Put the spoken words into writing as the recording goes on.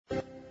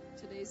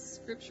Today's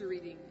scripture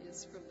reading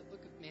is from the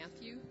book of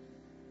Matthew,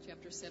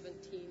 chapter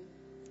 17,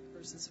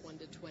 verses 1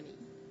 to 20,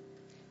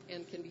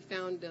 and can be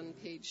found on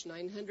page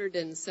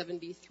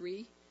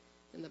 973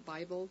 in the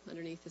Bible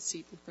underneath the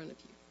seat in front of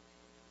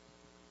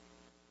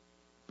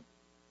you.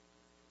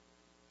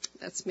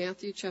 That's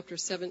Matthew chapter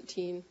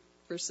 17,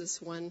 verses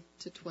 1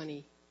 to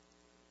 20.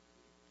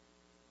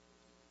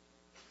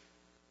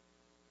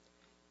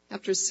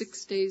 After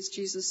 6 days,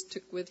 Jesus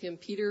took with him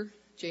Peter,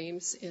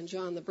 James, and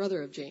John, the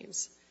brother of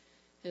James,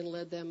 and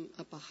led them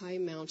up a high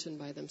mountain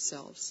by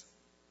themselves.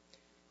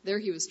 There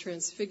he was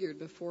transfigured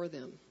before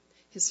them.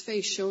 His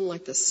face shone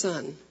like the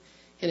sun,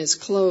 and his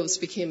clothes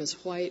became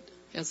as white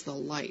as the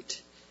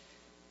light.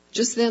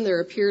 Just then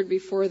there appeared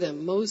before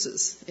them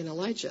Moses and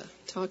Elijah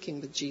talking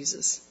with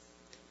Jesus.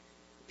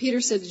 Peter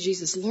said to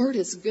Jesus, "Lord,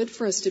 it's good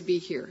for us to be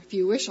here. If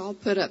you wish, I'll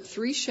put up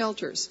 3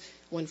 shelters,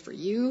 one for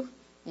you,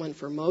 one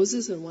for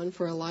Moses, and one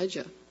for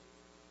Elijah."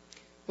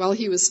 While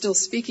he was still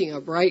speaking,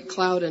 a bright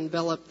cloud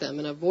enveloped them,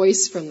 and a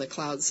voice from the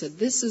cloud said,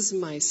 "This is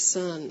my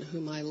son,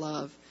 whom I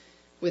love.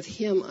 With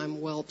him I'm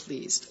well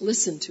pleased.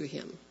 Listen to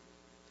him."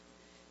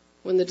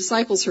 When the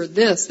disciples heard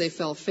this, they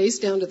fell face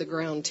down to the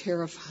ground,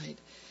 terrified.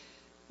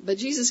 But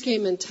Jesus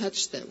came and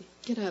touched them.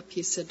 "Get up,"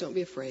 he said, "don't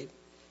be afraid."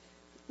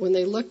 When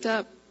they looked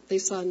up, they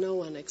saw no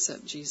one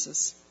except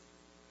Jesus.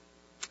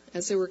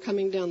 As they were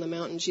coming down the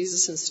mountain,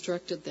 Jesus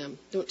instructed them,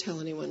 "Don't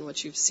tell anyone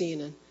what you've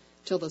seen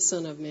until the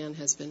Son of Man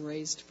has been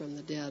raised from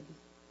the dead."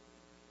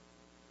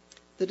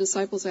 The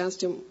disciples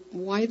asked him,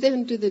 "Why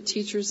then do the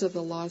teachers of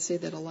the law say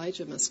that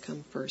Elijah must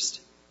come first?"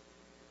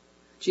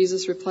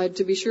 Jesus replied,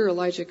 "To be sure,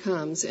 Elijah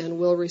comes and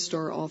will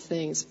restore all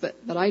things. But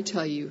I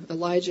tell you,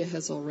 Elijah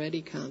has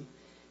already come,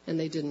 and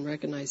they didn't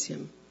recognize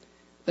him,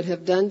 but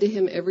have done to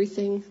him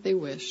everything they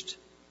wished.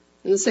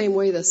 In the same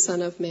way, the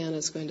Son of Man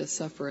is going to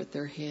suffer at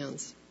their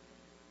hands."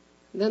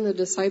 Then the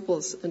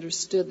disciples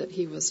understood that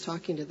he was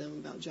talking to them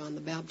about John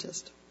the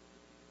Baptist.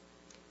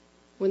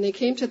 When they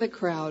came to the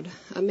crowd,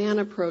 a man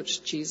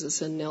approached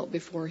Jesus and knelt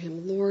before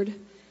him. "Lord,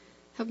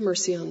 have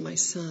mercy on my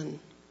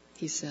son,"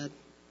 he said.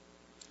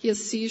 "He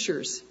has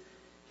seizures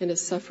and is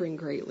suffering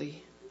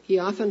greatly. He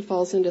often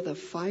falls into the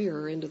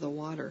fire or into the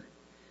water.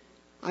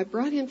 I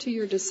brought him to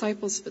your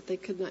disciples, but they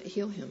could not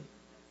heal him."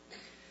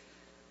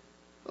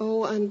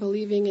 "O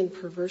unbelieving and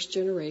perverse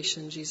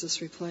generation," Jesus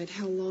replied,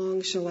 "how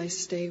long shall I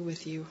stay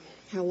with you?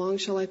 How long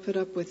shall I put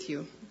up with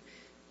you?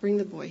 Bring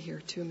the boy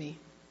here to me."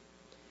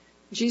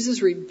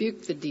 Jesus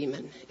rebuked the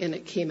demon, and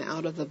it came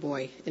out of the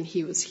boy, and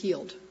he was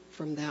healed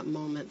from that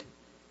moment.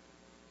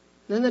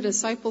 Then the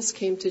disciples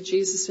came to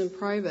Jesus in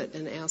private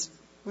and asked,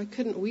 "Why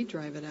couldn't we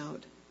drive it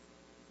out?"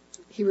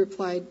 He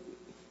replied,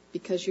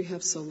 "Because you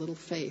have so little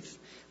faith.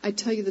 I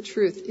tell you the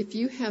truth, if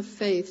you have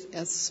faith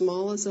as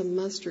small as a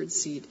mustard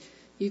seed,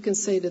 you can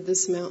say to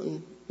this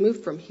mountain,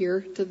 'Move from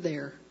here to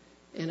there,'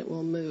 and it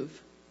will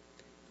move.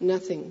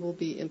 Nothing will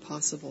be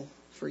impossible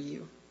for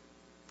you."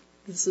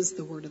 This is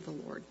the word of the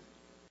Lord.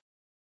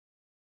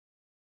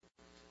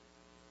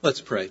 Let's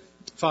pray.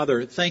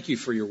 Father, thank you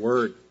for your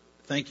word.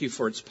 Thank you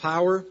for its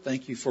power.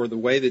 Thank you for the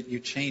way that you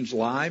change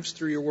lives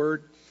through your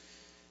word.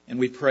 And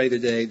we pray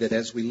today that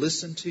as we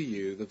listen to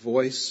you, the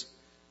voice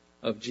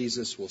of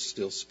Jesus will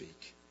still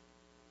speak.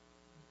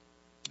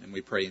 And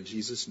we pray in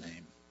Jesus'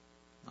 name.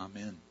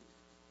 Amen.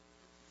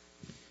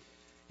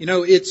 You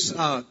know,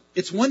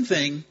 it's one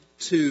thing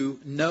to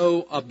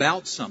know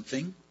about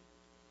something,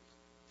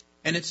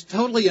 and it's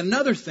totally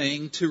another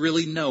thing to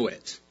really know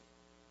it.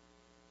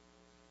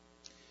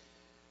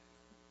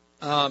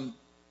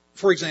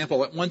 For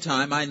example, at one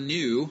time I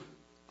knew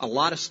a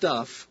lot of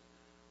stuff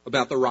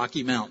about the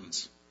Rocky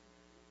Mountains.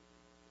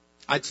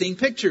 I'd seen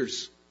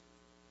pictures.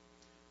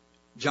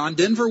 John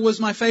Denver was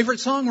my favorite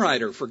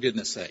songwriter, for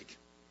goodness sake.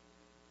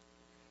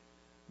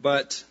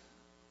 But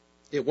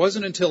it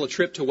wasn't until a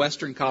trip to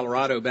western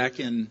Colorado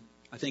back in,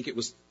 I think it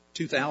was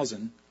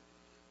 2000,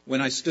 when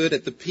I stood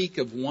at the peak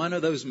of one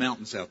of those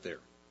mountains out there.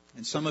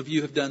 And some of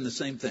you have done the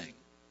same thing.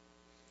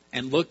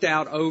 And looked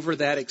out over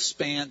that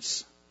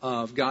expanse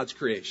of God's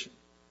creation,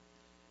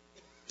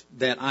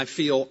 that I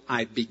feel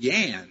I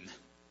began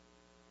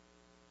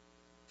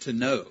to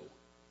know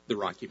the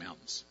Rocky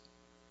Mountains.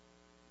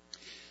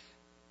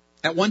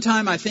 At one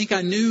time, I think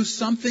I knew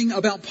something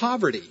about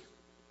poverty.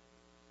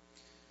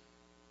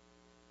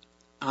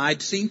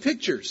 I'd seen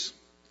pictures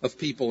of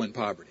people in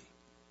poverty.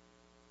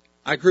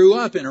 I grew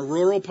up in a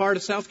rural part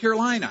of South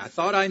Carolina. I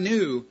thought I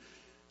knew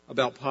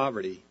about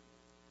poverty.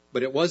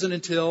 But it wasn't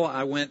until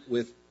I went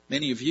with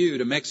many of you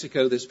to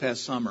Mexico this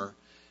past summer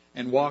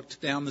and walked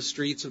down the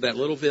streets of that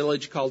little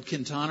village called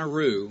Quintana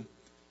Roo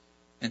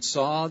and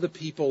saw the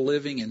people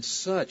living in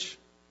such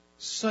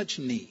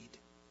need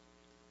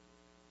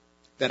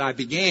that I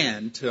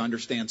began to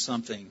understand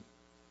something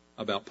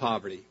about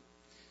poverty.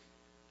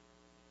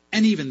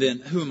 And even then,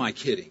 who am I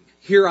kidding?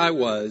 Here I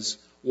was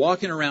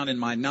walking around in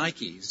my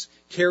Nikes,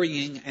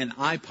 carrying an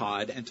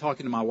iPod and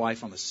talking to my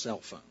wife on the cell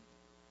phone.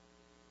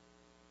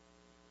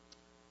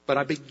 But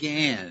I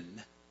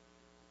began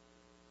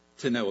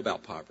to know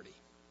about poverty.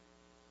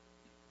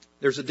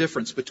 There's a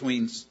difference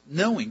between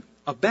knowing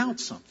about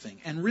something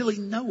and really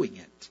knowing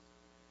it.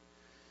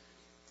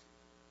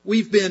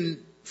 We've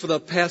been, for the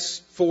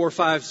past 4,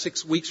 5,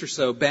 6 weeks or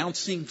so,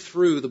 bouncing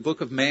through the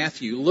book of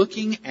Matthew,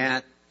 looking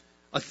at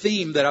a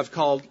theme that I've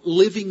called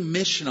living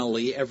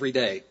missionally every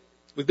day.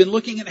 We've been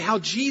looking at how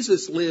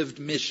Jesus lived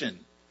mission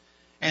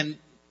and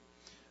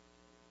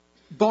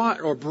brought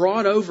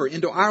over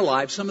into our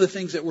lives some of the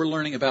things that we're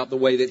learning about the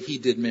way that he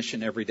did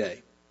mission every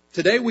day.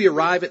 Today we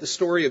arrive at the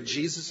story of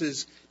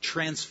Jesus'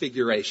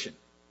 transfiguration.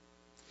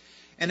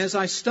 And as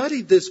I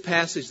studied this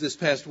passage this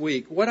past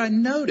week, what I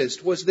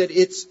noticed was that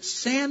it's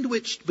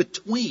sandwiched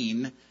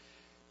between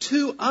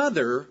two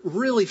other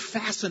really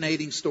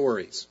fascinating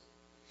stories.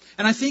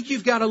 And I think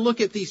you've got to look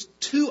at these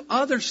two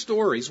other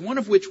stories, one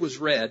of which was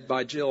read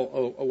by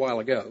Jill a while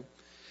ago,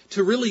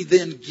 to really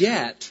then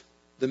get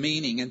the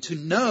meaning and to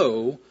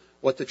know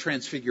what the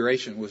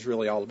transfiguration was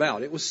really all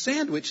about. It was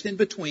sandwiched in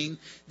between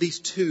these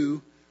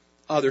two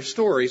other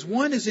stories.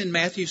 One is in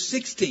Matthew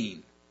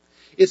 16.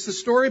 It's the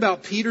story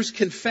about Peter's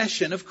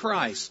confession of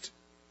Christ.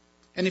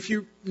 And if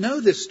you know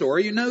this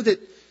story, you know that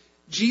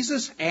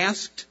Jesus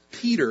asked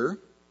Peter,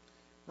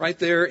 right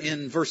there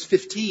in verse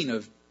 15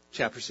 of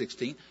chapter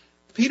 16,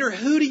 Peter,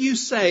 who do you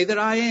say that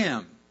I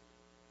am?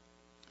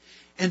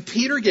 And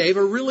Peter gave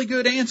a really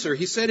good answer.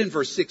 He said in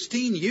verse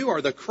 16, you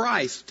are the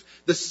Christ,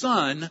 the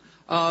Son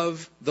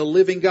of the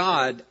living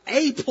God.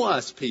 A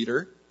plus,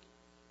 Peter.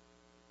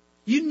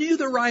 You knew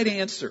the right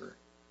answer.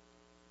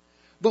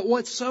 But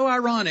what's so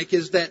ironic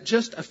is that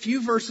just a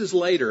few verses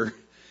later,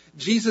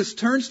 Jesus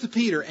turns to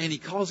Peter and he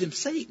calls him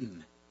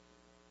Satan.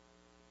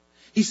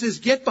 He says,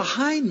 get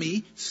behind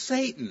me,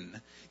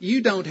 Satan.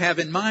 You don't have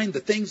in mind the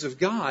things of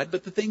God,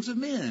 but the things of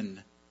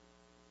men.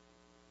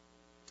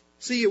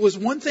 See, it was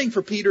one thing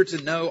for Peter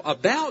to know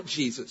about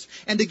Jesus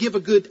and to give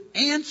a good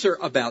answer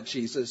about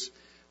Jesus,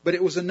 but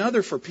it was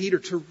another for Peter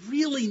to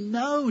really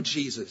know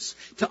Jesus,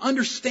 to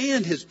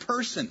understand his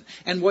person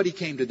and what he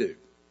came to do.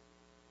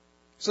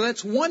 So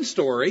that's one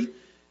story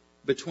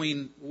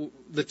between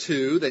the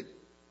two that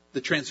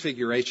the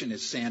transfiguration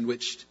is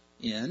sandwiched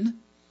in.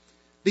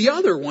 The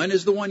other one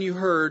is the one you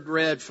heard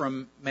read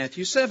from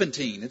Matthew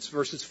 17. It's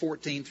verses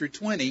 14 through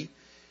 20.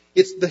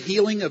 It's the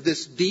healing of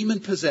this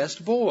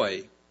demon-possessed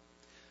boy.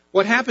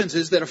 What happens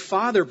is that a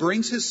father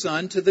brings his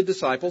son to the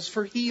disciples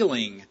for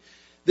healing.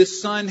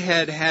 This son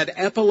had had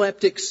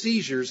epileptic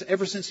seizures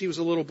ever since he was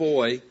a little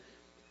boy,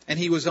 and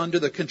he was under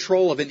the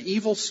control of an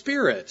evil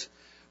spirit.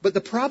 But the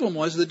problem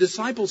was the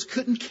disciples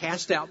couldn't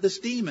cast out this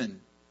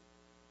demon.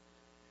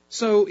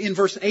 So in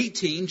verse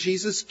 18,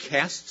 Jesus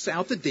casts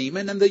out the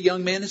demon and the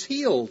young man is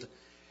healed.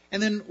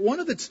 And then one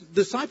of the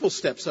disciples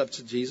steps up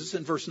to Jesus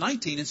in verse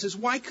 19 and says,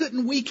 why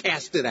couldn't we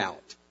cast it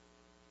out?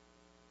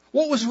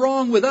 What was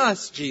wrong with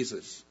us,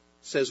 Jesus?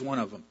 Says one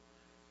of them.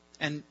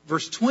 And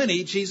verse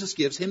 20, Jesus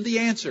gives him the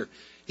answer.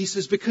 He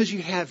says, because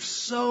you have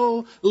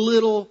so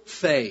little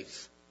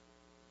faith.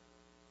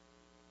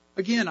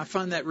 Again, I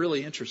find that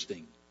really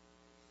interesting.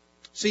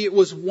 See, it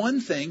was one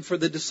thing for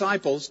the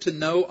disciples to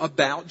know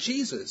about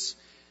Jesus.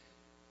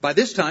 By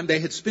this time, they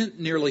had spent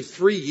nearly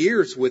 3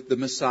 years with the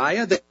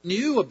Messiah. They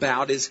knew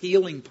about his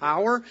healing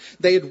power.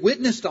 They had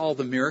witnessed all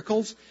the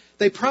miracles.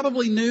 They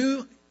probably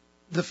knew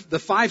the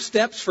 5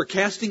 steps for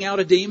casting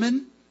out a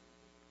demon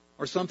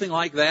or something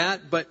like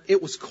that. But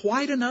it was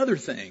quite another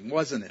thing,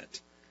 wasn't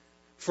it,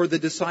 for the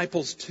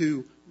disciples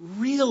to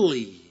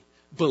really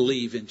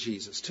believe in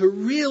Jesus, to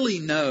really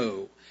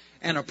know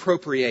and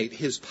appropriate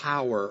his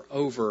power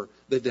over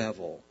the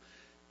devil.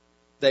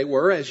 They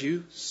were, as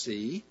you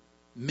see,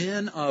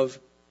 men of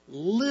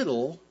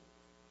little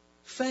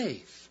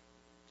faith,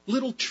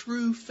 little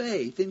true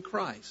faith in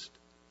Christ.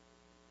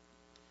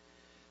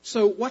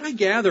 So what I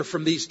gather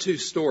from these two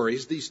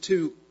stories, these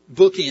two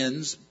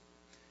bookends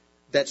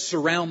that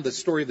surround the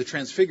story of the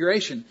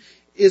Transfiguration,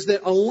 is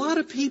that a lot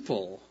of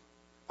people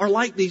are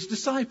like these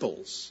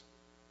disciples.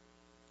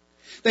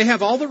 They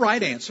have all the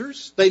right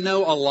answers. They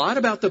know a lot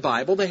about the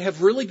Bible. They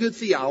have really good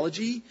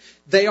theology.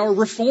 They are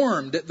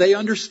reformed. They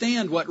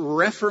understand what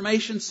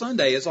Reformation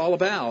Sunday is all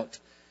about.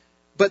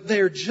 But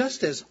they're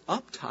just as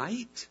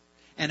uptight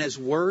and as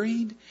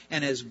worried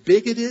and as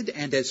bigoted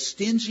and as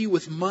stingy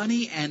with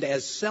money and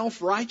as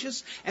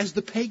self-righteous as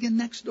the pagan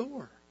next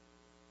door.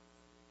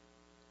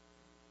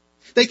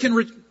 They can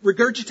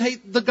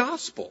regurgitate the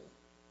gospel.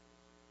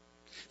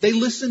 They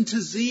listen to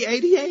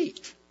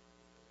Z88.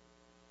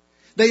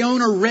 They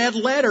own a red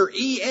letter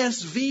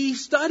ESV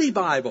study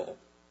Bible.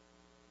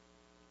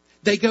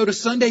 They go to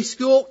Sunday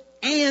school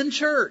and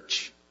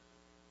church.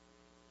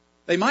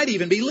 They might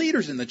even be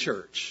leaders in the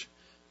church.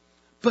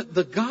 But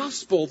the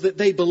gospel that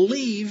they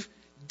believe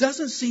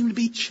doesn't seem to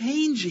be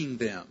changing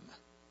them.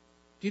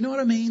 Do you know what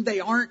I mean?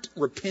 They aren't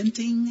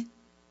repenting.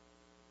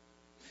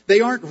 They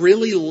aren't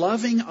really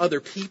loving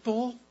other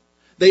people.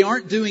 They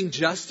aren't doing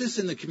justice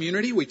in the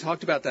community. We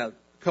talked about that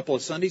a couple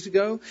of Sundays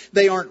ago.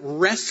 They aren't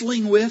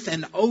wrestling with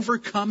and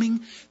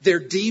overcoming their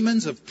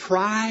demons of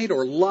pride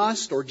or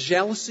lust or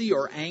jealousy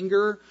or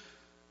anger.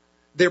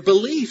 Their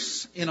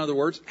beliefs, in other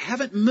words,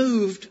 haven't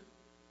moved,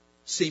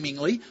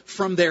 seemingly,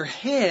 from their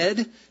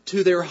head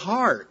to their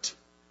heart.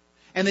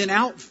 and then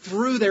out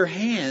through their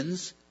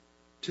hands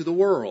to the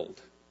world.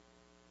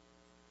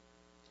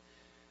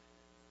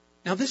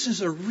 Now, this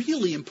is a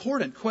really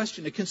important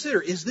question to consider.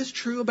 Is this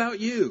true about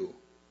you?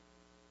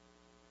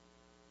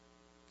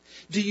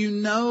 Do you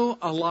know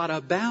a lot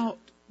about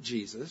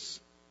Jesus?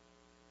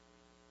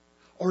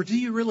 Or do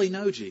you really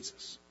know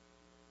Jesus?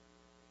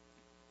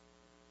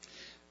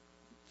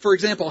 For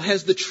example,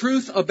 has the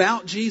truth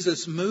about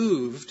Jesus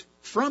moved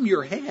from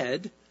your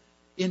head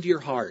into your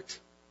heart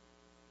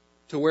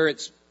to where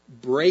it's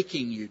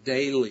breaking you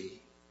daily?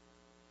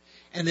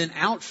 And then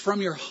out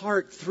from your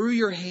heart through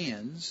your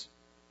hands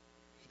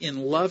in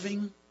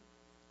loving,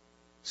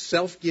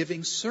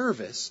 self-giving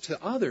service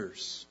to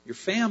others, your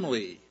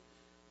family,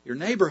 your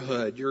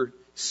neighborhood, your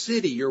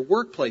city, your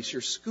workplace,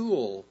 your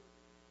school.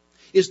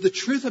 Is the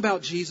truth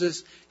about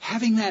Jesus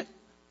having that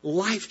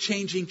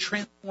life-changing,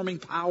 transforming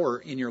power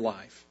in your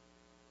life?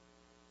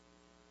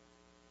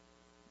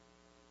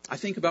 I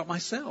think about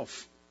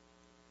myself.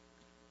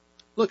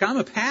 Look, I'm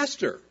a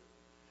pastor.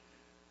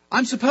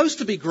 I'm supposed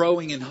to be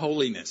growing in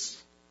holiness.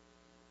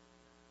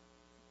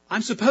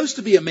 I'm supposed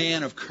to be a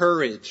man of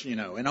courage,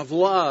 and of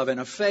love and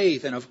of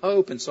faith and of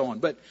hope and so on.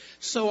 But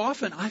so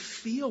often I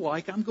feel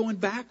like I'm going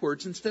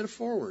backwards instead of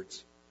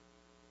forwards.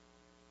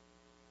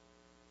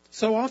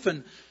 So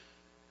often,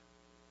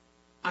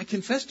 I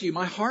confess to you,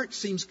 my heart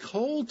seems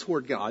cold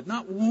toward God.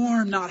 Not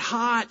warm, not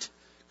hot,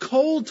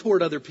 cold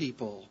toward other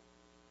people.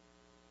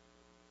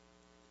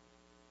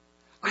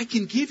 I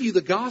can give you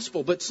the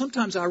gospel, but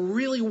sometimes I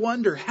really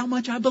wonder how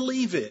much I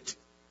believe it.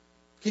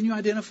 Can you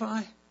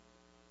identify?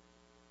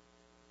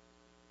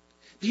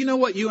 Do you know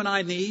what you and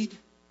I need?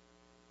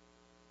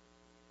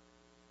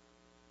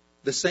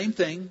 The same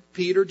thing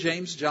Peter,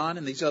 James, John,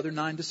 and these other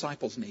 9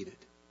 disciples needed.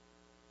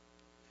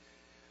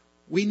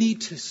 We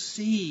need to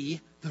see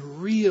the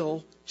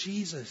real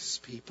Jesus,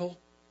 people.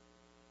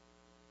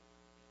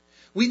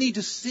 We need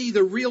to see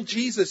the real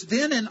Jesus.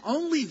 Then and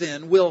only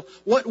then will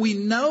what we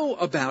know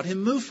about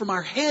Him move from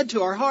our head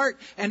to our heart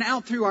and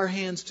out through our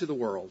hands to the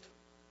world.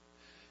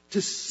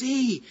 To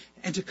see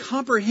and to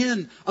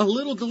comprehend a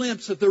little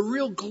glimpse of the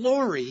real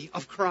glory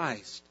of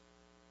Christ.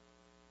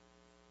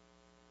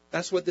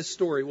 That's what this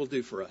story will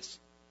do for us.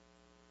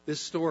 This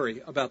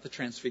story about the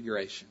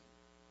Transfiguration.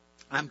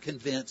 I'm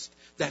convinced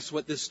that's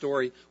what this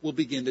story will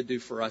begin to do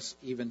for us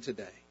even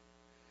today.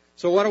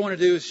 So what I want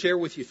to do is share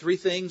with you 3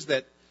 things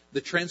that the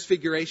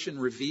Transfiguration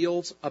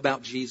reveals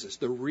about Jesus,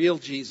 the real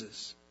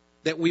Jesus,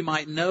 that we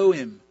might know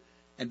Him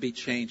and be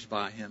changed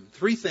by Him.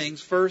 3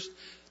 things. First,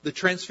 the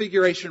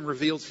Transfiguration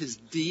reveals His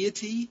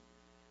deity,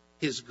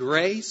 His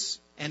grace,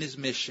 and His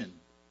mission.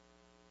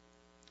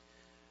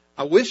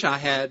 I wish I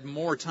had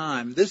more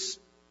time. This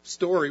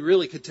story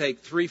really could take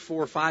 3,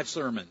 4, 5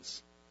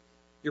 sermons.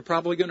 You're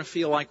probably going to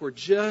feel like we're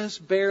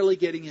just barely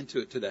getting into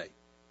it today.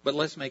 But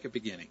let's make a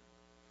beginning.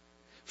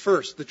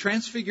 First, the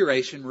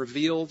Transfiguration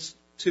reveals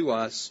to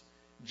us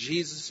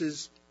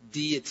Jesus'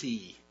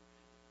 deity.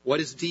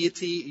 What is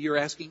deity, you're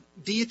asking?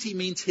 Deity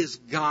means His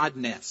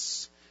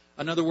godness.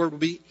 Another word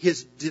would be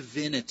His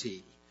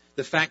divinity.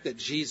 The fact that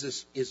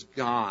Jesus is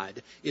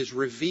God is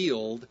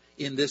revealed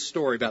in this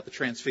story about the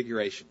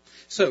Transfiguration.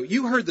 So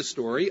you heard the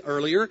story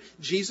earlier.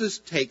 Jesus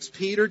takes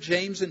Peter,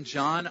 James, and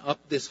John up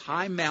this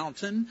high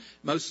mountain.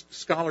 Most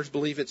scholars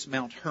believe it's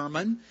Mount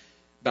Hermon,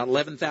 about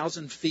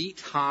 11,000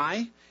 feet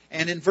high.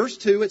 And in verse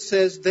 2 it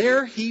says,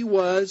 there He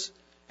was,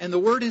 and the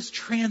word is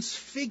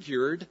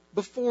transfigured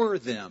before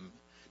them.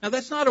 Now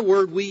that's not a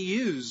word we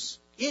use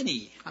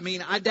any.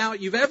 I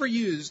doubt you've ever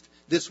used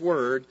this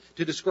word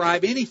to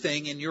describe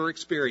anything in your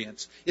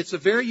experience. It's a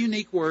very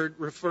unique word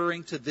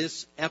referring to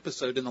this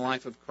episode in the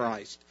life of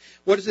Christ.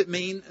 What does it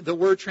mean? The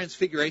word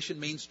transfiguration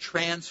means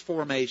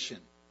transformation.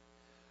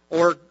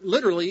 Or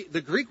literally, the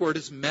Greek word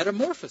is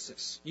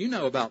metamorphosis. You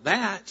know about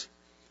that,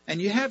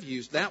 and you have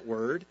used that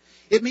word.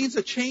 It means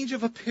a change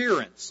of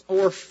appearance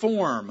or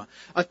form,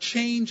 a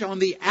change on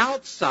the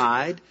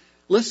outside,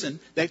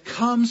 listen, that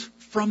comes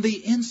from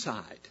the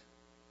inside.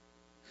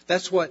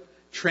 That's what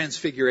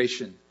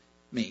transfiguration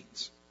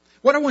means.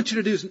 What I want you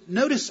to do is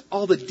notice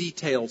all the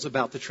details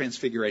about the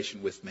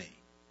Transfiguration with me.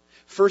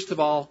 First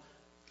of all,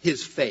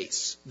 His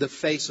face, the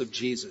face of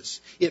Jesus.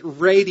 It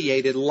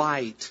radiated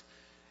light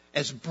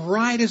as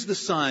bright as the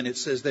sun, it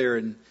says there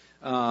in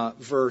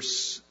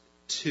verse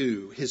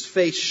 2. His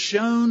face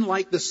shone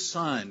like the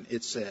sun,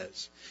 it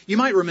says. You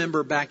might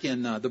remember back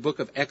in the book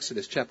of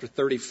Exodus, chapter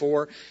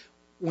 34,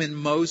 when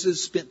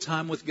Moses spent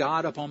time with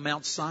God up on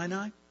Mount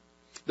Sinai.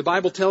 The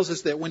Bible tells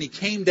us that when he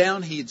came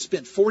down, he had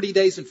spent 40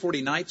 days and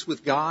 40 nights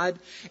with God.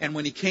 And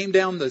when he came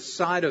down the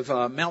side of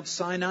Mount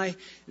Sinai,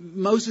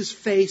 Moses'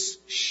 face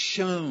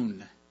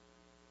shone.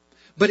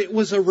 But it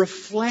was a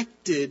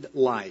reflected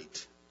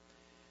light.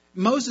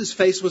 Moses'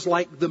 face was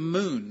like the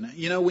moon.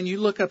 When you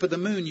look up at the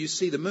moon, you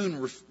see the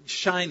moon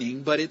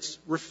shining, but it's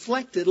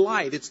reflected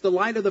light. It's the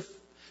light of the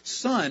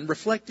sun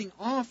reflecting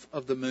off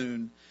of the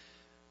moon.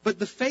 But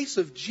the face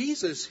of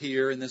Jesus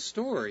here in this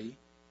story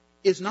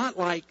is not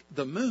like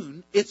the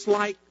moon. It's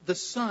like the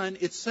sun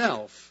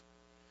itself.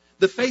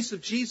 The face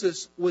of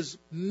Jesus was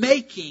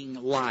making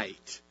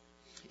light.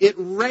 It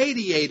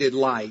radiated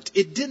light.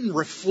 It didn't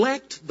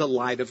reflect the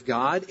light of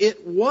God.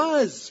 It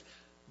was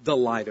the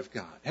light of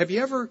God. Have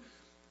you ever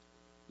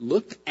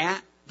looked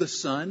at the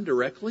sun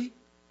directly?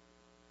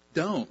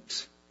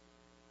 Don't.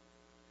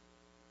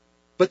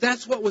 But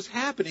that's what was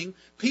happening.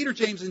 Peter,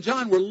 James, and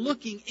John were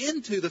looking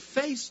into the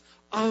face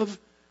of,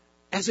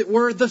 as it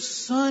were, the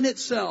sun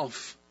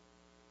itself,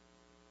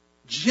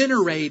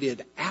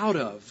 generated out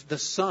of the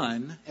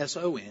Son,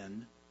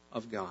 S-O-N,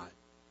 of God.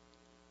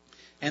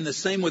 And the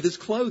same with his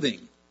clothing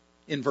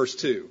in verse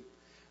 2.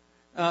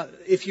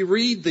 If you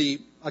read the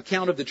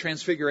account of the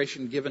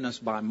transfiguration given us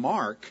by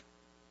Mark,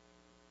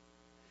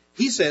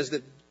 he says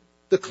that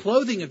the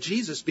clothing of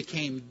Jesus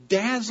became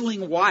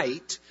dazzling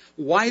white,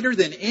 whiter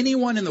than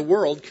anyone in the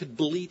world could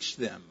bleach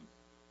them.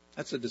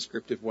 That's a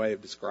descriptive way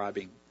of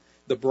describing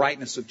the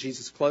brightness of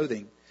Jesus'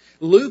 clothing.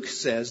 Luke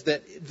says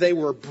that they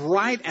were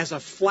bright as a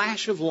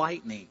flash of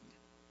lightning.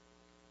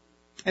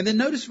 And then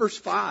notice verse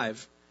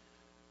 5.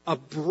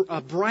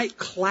 A bright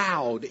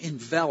cloud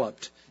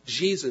enveloped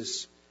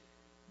Jesus,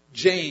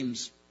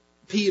 James,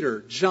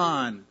 Peter,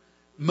 John,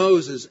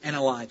 Moses, and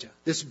Elijah.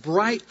 This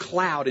bright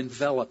cloud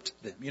enveloped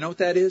them. You know what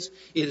that is?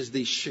 It is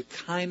the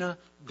Shekinah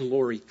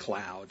glory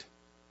cloud.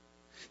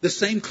 The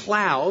same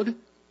cloud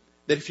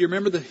that, if you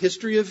remember the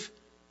history of,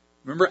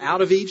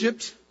 out of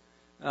Egypt,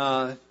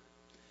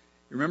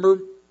 remember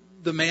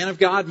the man of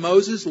God,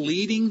 Moses,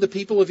 leading the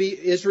people of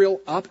Israel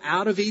up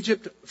out of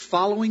Egypt,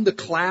 following the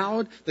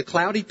cloud, the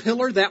cloudy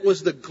pillar? That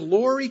was the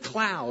glory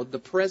cloud, the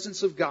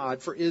presence of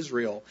God for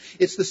Israel.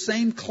 It's the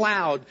same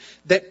cloud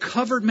that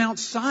covered Mount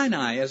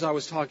Sinai, as I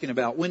was talking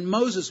about, when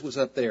Moses was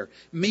up there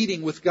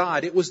meeting with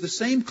God. It was the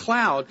same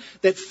cloud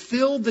that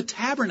filled the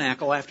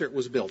tabernacle after it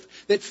was built,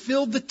 that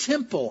filled the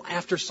temple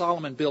after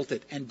Solomon built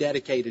it and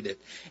dedicated it.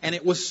 And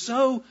it was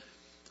so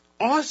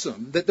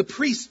awesome that the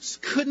priests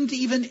couldn't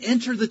even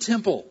enter the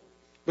temple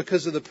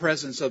because of the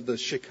presence of the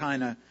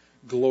Shekinah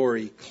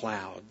glory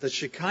cloud. The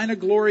Shekinah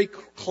glory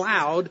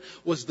cloud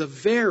was the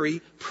very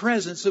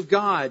presence of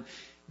God,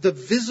 the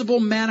visible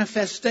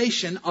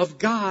manifestation of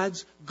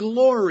God's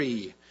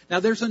glory. Now,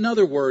 there's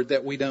another word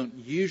that we don't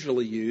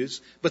usually use,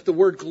 but the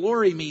word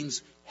glory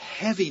means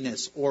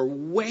heaviness or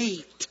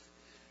weight.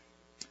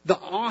 The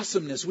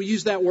awesomeness. We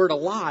use that word a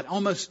lot,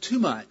 almost too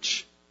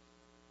much.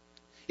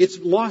 It's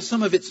lost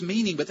some of its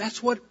meaning, but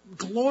that's what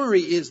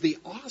glory is, the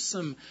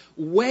awesome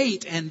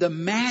weight and the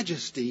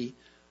majesty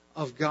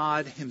of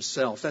God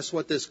Himself. That's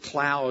what this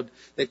cloud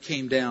that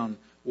came down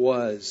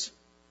was.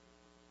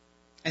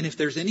 And if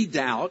there's any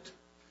doubt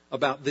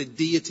about the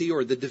deity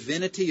or the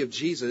divinity of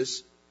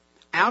Jesus,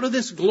 out of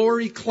this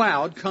glory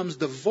cloud comes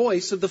the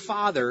voice of the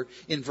Father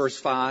in verse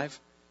 5.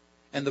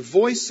 And the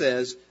voice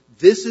says,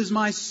 "This is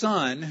my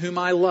Son whom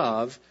I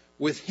love.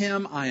 With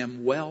Him I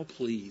am well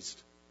pleased."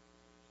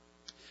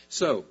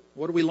 So,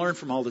 what do we learn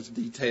from all these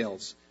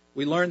details?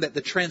 We learn that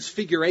the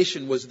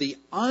transfiguration was the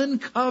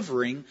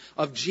uncovering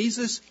of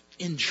Jesus'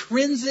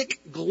 intrinsic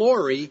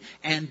glory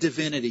and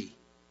divinity.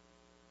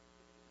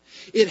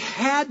 It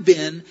had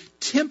been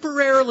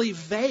temporarily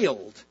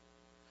veiled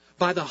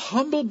by the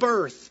humble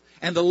birth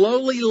and the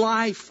lowly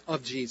life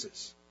of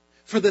Jesus.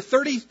 For the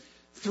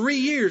 33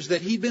 years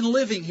that He'd been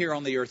living here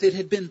on the earth, it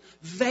had been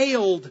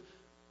veiled,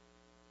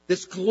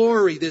 this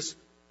glory, this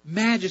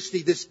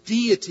majesty, this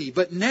deity,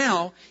 but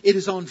now it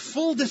is on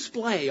full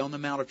display on the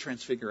Mount of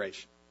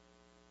Transfiguration.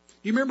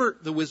 You remember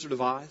The Wizard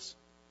of Oz?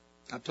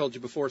 I've told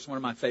you before, it's one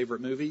of my favorite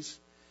movies.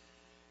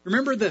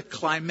 Remember the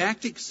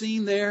climactic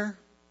scene there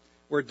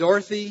where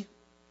Dorothy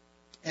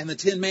and the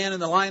Tin Man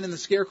and the Lion and the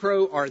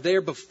Scarecrow are there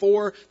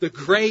before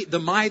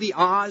the mighty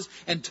Oz,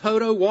 and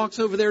Toto walks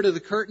over there to the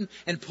curtain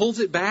and pulls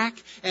it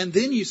back, and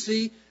then you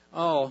see,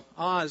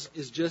 Oz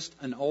is just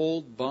an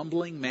old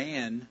bumbling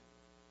man.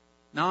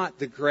 Not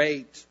the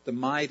great, the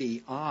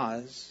mighty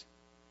Oz.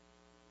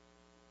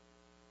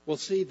 Well,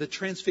 see, the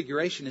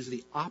transfiguration is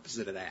the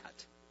opposite of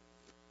that.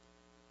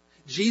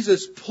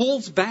 Jesus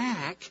pulls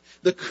back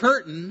the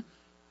curtain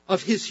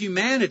of His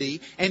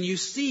humanity, and you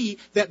see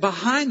that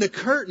behind the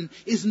curtain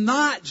is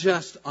not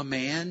just a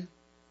man,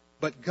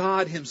 but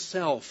God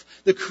Himself,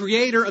 the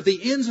Creator of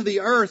the ends of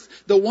the earth,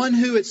 the one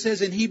who, it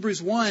says in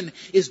Hebrews 1,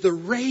 is the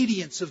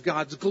radiance of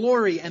God's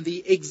glory and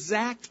the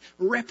exact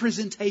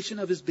representation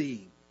of His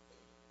being.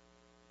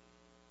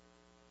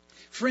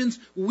 Friends,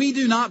 we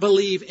do not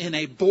believe in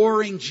a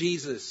boring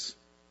Jesus.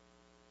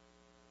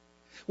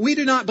 We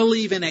do not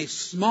believe in a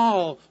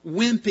small,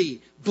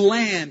 wimpy,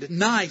 bland,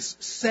 nice,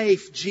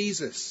 safe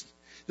Jesus.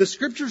 The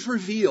Scriptures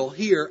reveal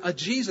here a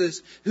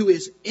Jesus who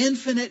is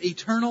infinite,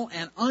 eternal,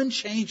 and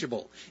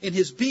unchangeable in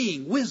His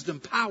being,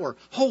 wisdom, power,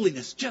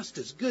 holiness,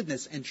 justice,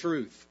 goodness, and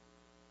truth.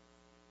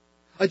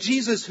 A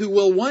Jesus who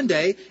will one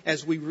day,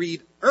 as we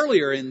read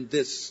earlier in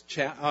this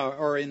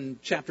in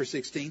chapter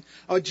 16,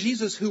 a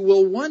Jesus who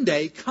will one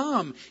day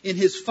come in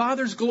His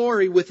Father's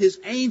glory with His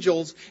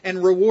angels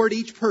and reward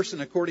each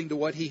person according to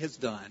what he has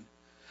done.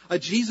 A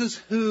Jesus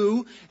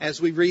who, as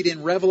we read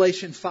in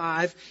Revelation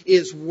 5,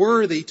 is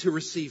worthy to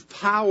receive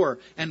power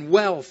and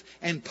wealth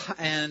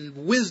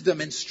and wisdom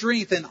and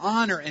strength and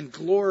honor and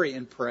glory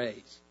and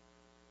praise.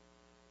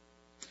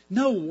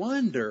 No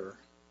wonder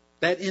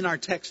that in our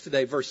text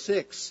today, verse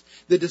 6,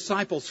 the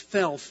disciples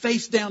fell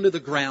face down to the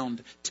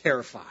ground,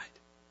 terrified.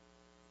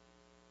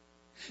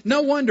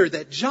 No wonder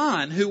that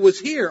John, who was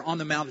here on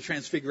the Mount of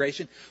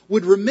Transfiguration,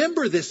 would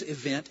remember this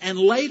event and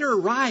later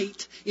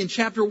write in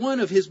chapter 1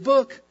 of his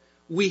book,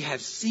 we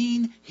have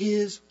seen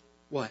his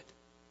what?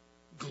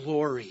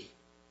 Glory.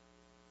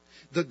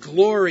 The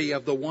glory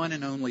of the one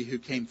and only who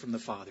came from the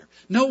Father.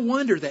 No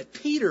wonder that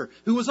Peter,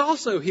 who was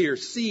also here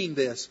seeing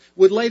this,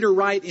 would later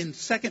write in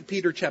 2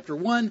 Peter chapter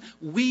 1,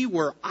 we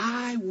were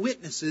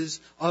eyewitnesses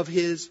of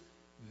his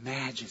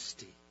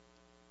majesty.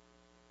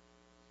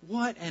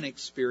 What an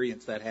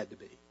experience that had to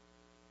be.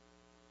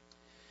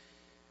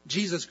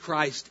 Jesus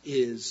Christ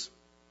is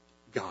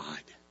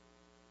God.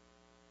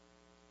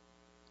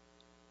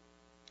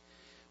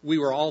 We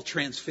were all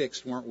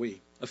transfixed, weren't we,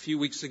 a few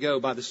weeks ago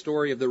by the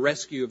story of the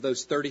rescue of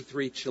those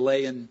 33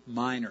 Chilean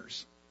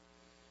miners.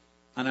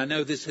 And I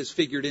know this has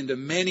figured into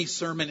many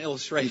sermon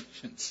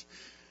illustrations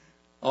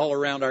all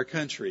around our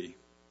country.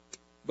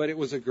 But it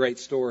was a great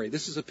story.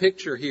 This is a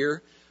picture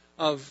here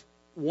of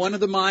one of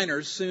the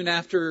miners soon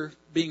after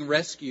being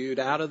rescued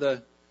out of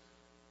the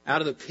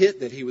pit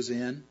that he was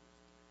in.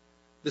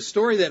 The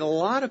story that a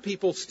lot of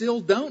people still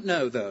don't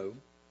know, though,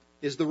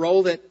 is the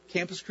role that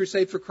Campus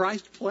Crusade for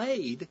Christ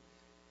played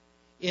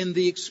in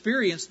the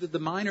experience that the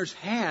miners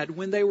had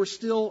when they were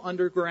still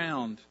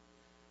underground.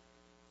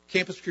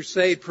 Campus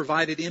Crusade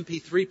provided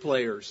MP3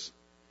 players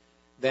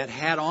that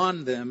had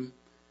on them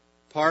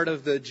part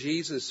of the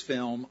Jesus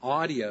film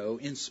audio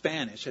in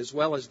Spanish, as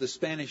well as the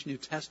Spanish New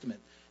Testament.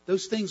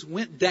 Those things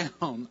went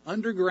down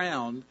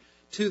underground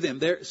to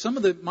them. Some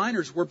of the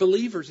miners were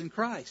believers in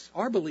Christ,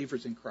 are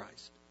believers in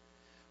Christ.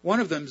 One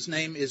of them's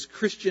name is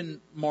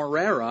Christian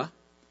Morera,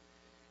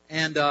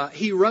 and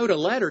he wrote a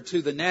letter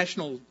to the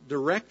national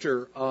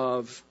director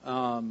of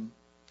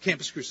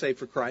Campus Crusade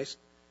for Christ.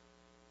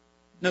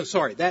 No,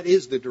 sorry, that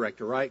is the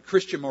director, right?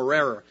 Christian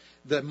Morera.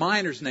 The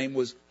miner's name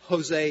was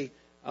Jose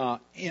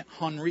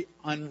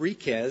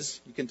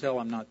Enriquez. You can tell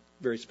I'm not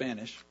very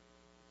Spanish.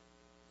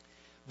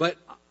 But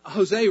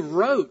Jose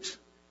wrote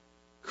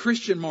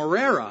Christian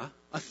Morera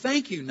a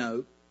thank you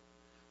note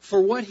for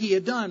what he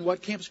had done,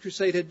 what Campus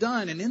Crusade had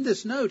done. And in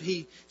this note,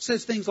 he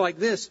says things like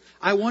this: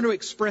 I want to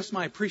express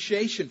my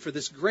appreciation for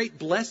this great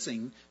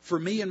blessing for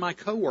me and my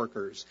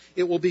coworkers.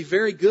 It will be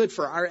very good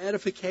for our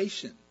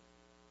edification.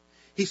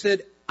 He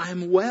said,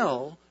 I'm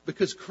well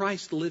because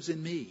Christ lives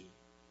in me.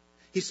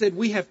 He said,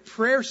 we have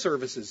prayer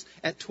services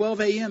at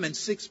 12 a.m. and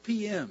 6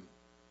 p.m.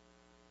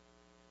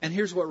 And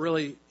here's what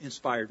really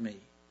inspired me.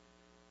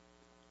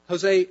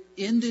 Jose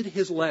ended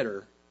his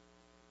letter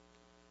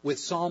with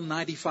Psalm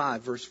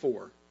 95, verse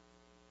 4.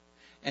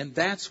 And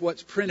that's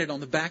what's printed on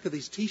the back of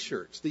these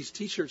T-shirts. These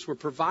T-shirts were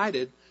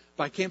provided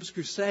by Campus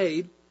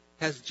Crusade,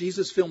 has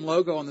Jesus Film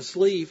logo on the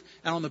sleeve,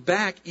 and on the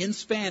back, in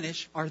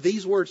Spanish, are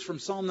these words from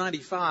Psalm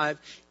 95.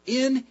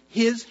 In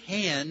His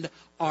hand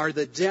are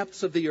the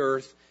depths of the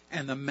earth,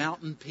 and the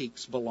mountain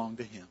peaks belong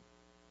to Him.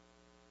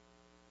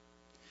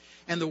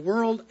 And the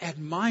world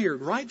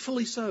admired,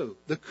 rightfully so,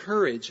 the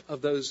courage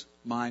of those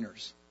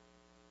miners.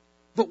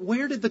 But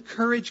where did the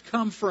courage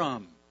come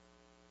from?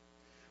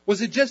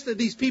 Was it just that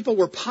these people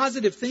were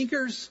positive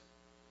thinkers?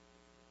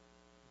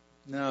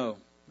 No,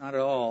 not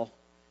at all.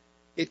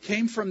 It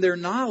came from their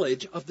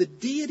knowledge of the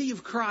deity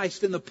of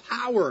Christ and the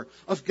power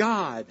of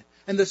God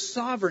and the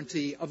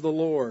sovereignty of the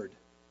Lord.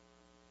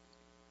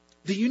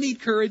 Do you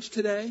need courage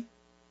today?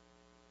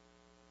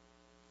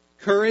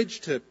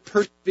 Courage to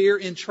persevere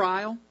in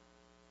trial?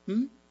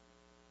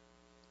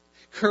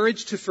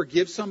 Courage to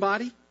forgive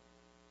somebody?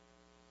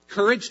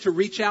 Courage to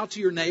reach out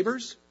to your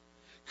neighbors?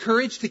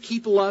 Courage to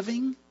keep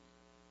loving?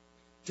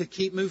 To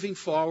keep moving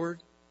forward?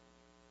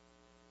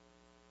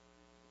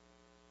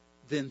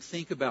 Then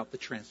think about the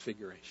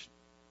transfiguration.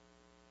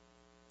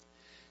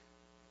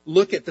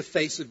 Look at the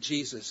face of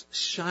Jesus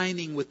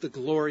shining with the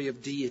glory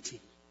of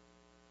deity.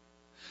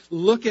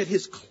 Look at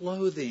His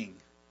clothing.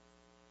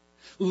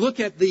 Look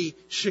at the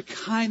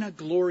Shekinah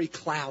glory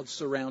cloud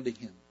surrounding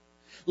Him.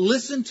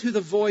 Listen to the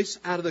voice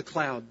out of the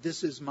cloud.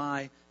 This is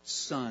my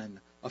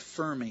Son,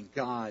 affirming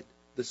God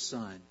the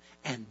Son.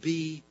 And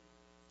be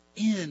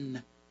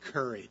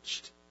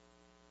encouraged.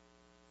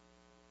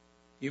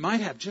 You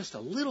might have just a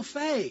little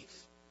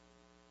faith.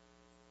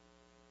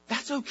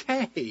 That's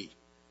okay.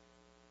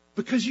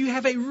 Because you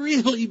have a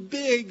really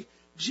big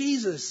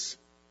Jesus.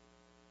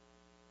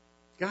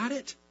 Got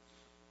it?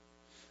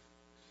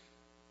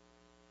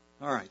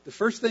 All right. The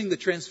first thing the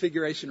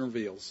Transfiguration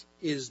reveals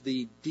is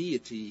the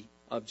deity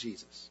of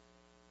Jesus.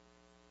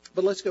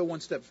 But let's go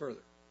one step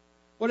further.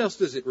 What else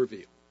does it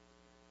reveal?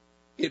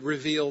 It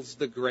reveals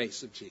the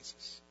grace of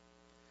Jesus.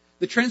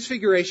 The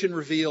Transfiguration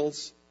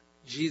reveals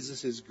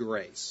Jesus'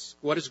 grace.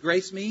 What does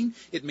grace mean?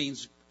 It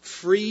means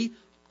free,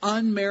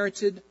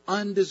 unmerited,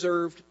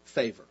 undeserved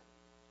favor.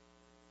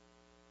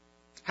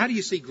 How do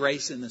you see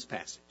grace in this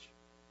passage?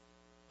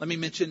 Let me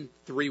mention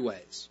 3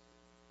 ways.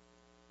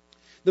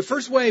 The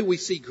first way we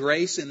see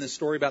grace in this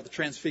story about the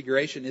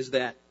Transfiguration is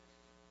that,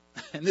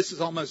 and this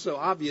is almost so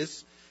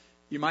obvious,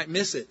 you might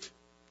miss it.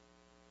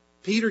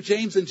 Peter,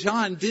 James, and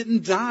John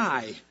didn't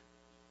die.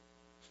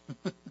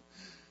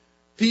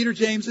 Peter,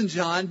 James, and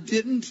John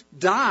didn't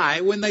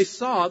die when they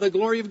saw the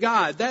glory of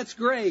God. That's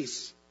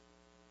grace.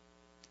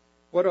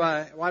 Why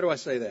do I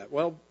say that?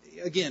 Well,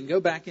 again, go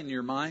back in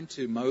your mind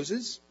to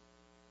Moses.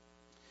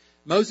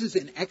 Moses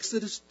in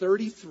Exodus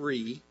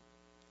 33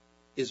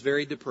 is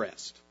very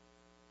depressed.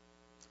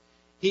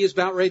 He is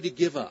about ready to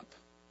give up.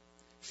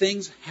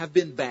 Things have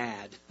been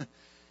bad.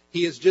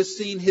 He has just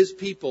seen his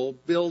people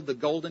build the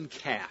golden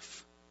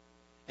calf.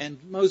 And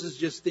Moses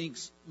just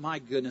thinks, my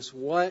goodness,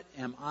 what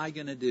am I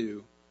going to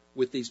do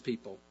with these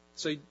people?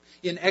 So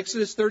in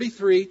Exodus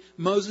 33,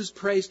 Moses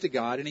prays to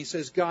God and he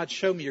says, God,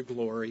 show me your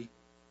glory.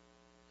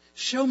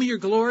 Show me your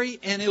glory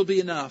and it'll be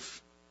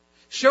enough.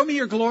 Show me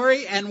your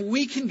glory and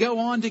we can go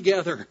on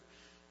together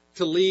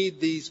to lead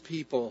these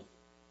people.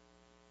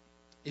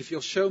 If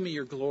you'll show me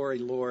your glory,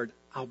 Lord,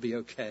 I'll be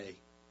okay.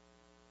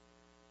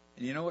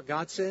 And you know what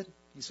God said?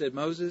 He said,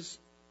 Moses,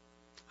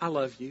 I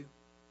love you.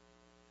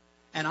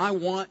 And I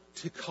want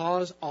to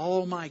cause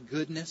all my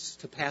goodness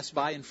to pass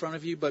by in front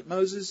of you. But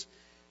Moses,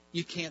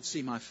 you can't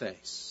see my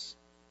face.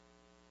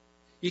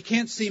 You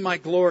can't see my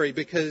glory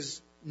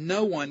because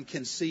no one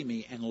can see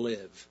me and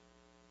live.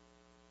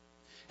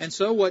 And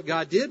so what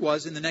God did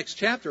was, in the next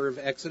chapter of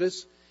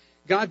Exodus,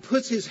 God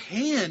puts his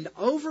hand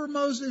over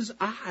Moses'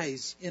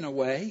 eyes in a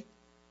way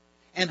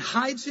and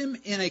hides him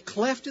in a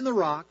cleft in the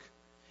rock.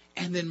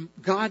 And then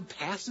God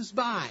passes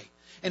by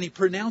and he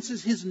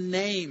pronounces his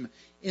name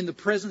in the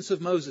presence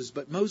of Moses.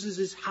 But Moses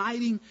is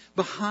hiding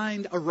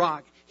behind a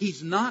rock.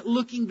 He's not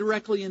looking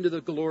directly into the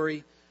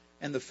glory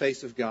and the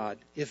face of God.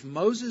 If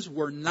Moses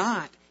were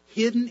not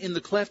hidden in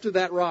the cleft of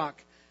that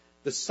rock,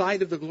 the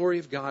sight of the glory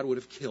of God would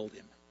have killed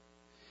him.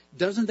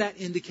 Doesn't that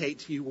indicate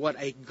to you what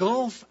a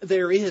gulf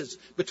there is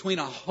between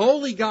a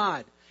holy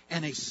God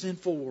and a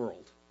sinful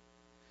world?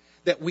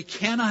 That we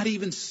cannot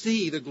even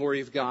see the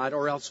glory of God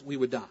or else we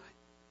would die.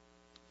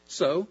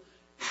 So,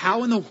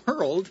 how in the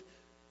world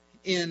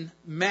in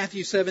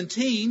Matthew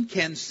 17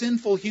 can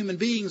sinful human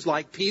beings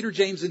like Peter,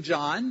 James, and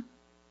John,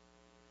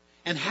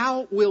 and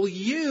how will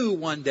you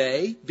one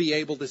day be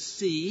able to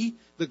see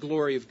the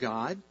glory of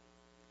God?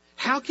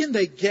 How can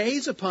they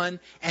gaze upon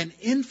an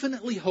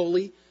infinitely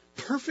holy,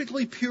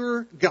 perfectly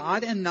pure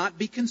God and not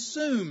be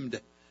consumed?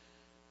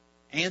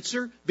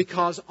 Answer,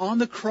 because on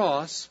the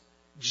cross,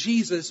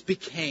 Jesus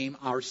became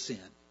our sin.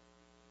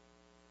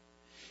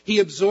 He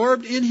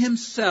absorbed in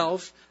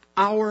himself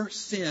our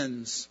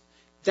sins.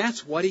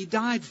 That's what he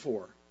died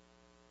for.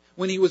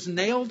 When he was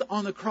nailed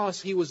on the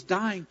cross, he was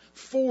dying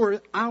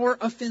for our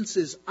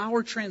offenses,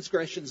 our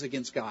transgressions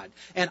against God.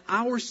 And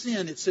our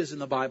sin, it says in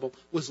the Bible,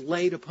 was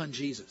laid upon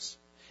Jesus.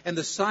 And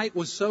the sight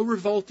was so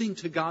revolting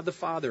to God the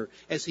Father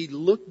as he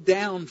looked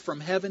down from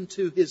heaven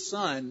to his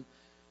Son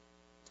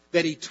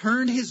that he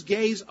turned his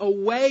gaze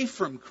away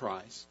from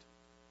Christ.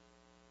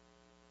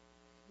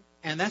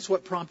 And that's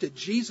what prompted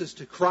Jesus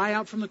to cry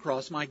out from the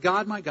cross, my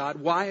God,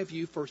 why have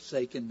you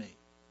forsaken me?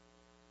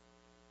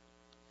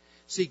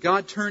 See,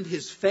 God turned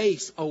his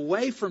face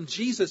away from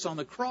Jesus on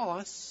the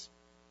cross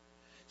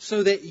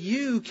so that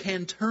you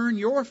can turn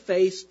your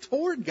face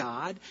toward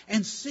God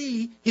and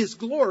see his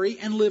glory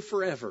and live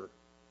forever.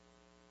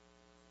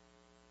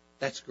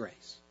 That's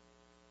grace.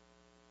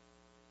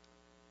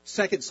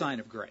 Second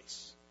sign of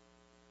grace.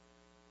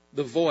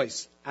 The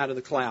voice out of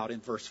the cloud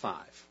in verse 5.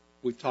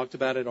 We've talked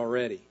about it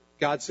already.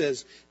 God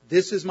says,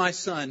 this is my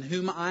Son,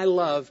 whom I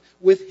love.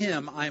 With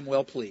him I am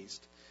well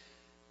pleased.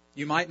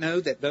 You might know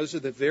that those are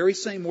the very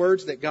same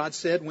words that God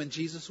said when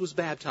Jesus was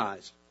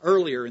baptized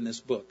earlier in this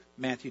book,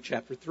 Matthew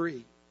chapter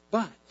 3.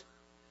 But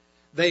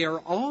they are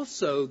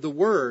also the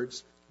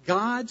words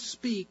God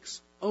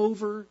speaks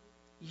over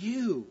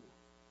you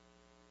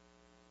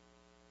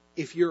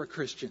if you're a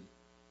Christian.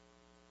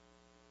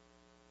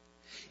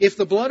 If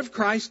the blood of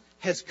Christ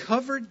has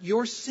covered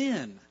your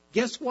sin,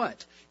 guess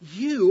what?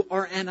 You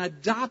are an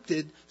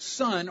adopted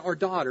son or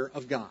daughter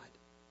of God.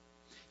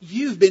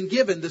 You've been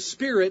given the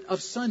spirit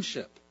of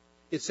sonship.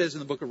 It says in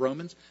the book of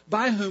Romans,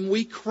 by whom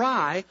we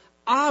cry,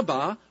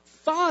 Abba,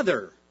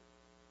 Father.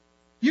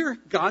 You're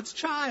God's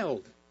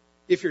child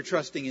if you're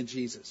trusting in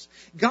Jesus.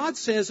 God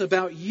says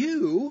about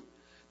you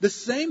the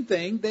same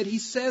thing that he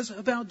says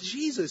about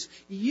Jesus.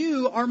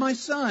 You are my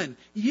son.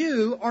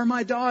 You are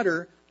my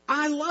daughter.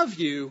 I love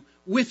you.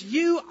 With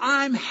you,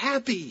 I'm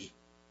happy.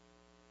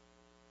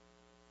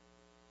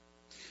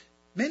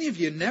 Many of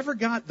you never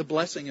got the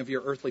blessing of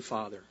your earthly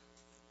father.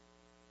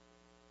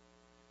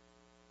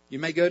 You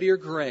may go to your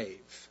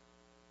grave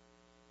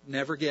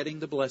never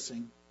getting the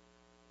blessing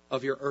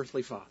of your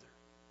earthly father.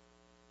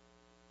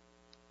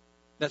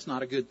 That's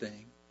not a good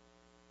thing.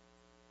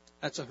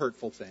 That's a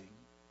hurtful thing.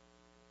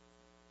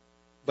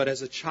 But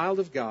as a child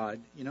of God,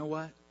 you know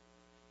what?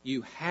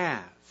 You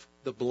have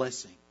the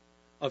blessing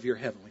of your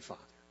heavenly Father.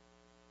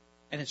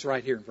 And it's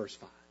right here in verse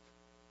 5.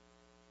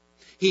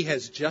 He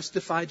has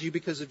justified you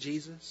because of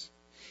Jesus.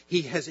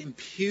 He has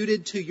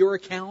imputed to your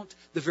account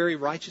the very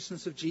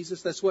righteousness of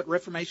Jesus. That's what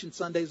Reformation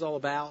Sunday is all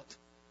about.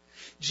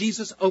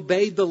 Jesus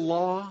obeyed the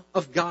law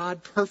of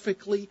God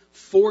perfectly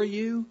for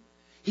you.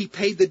 He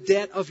paid the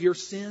debt of your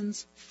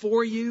sins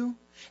for you.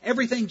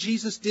 Everything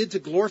Jesus did to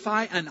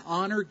glorify and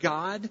honor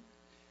God,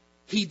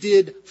 He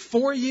did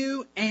for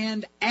you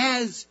and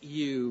as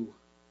you.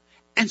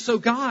 And so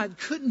God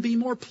couldn't be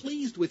more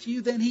pleased with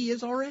you than He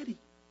is already.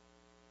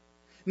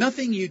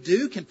 Nothing you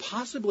do can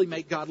possibly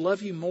make God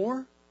love you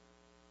more.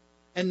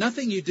 And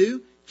nothing you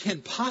do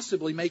can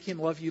possibly make Him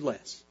love you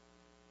less.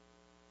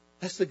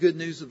 That's the good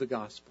news of the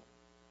gospel.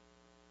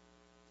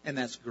 And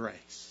that's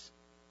grace.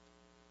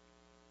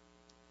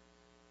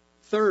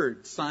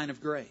 Third sign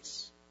of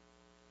grace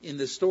in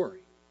this story.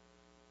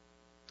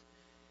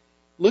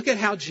 Look at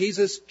how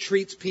Jesus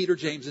treats Peter,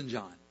 James, and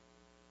John.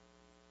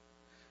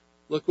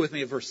 Look with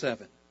me at verse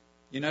 7.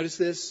 You notice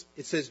this?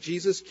 It says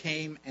Jesus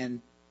came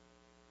and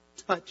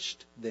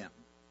touched them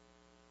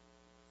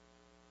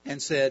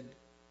and said,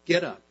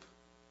 "Get up.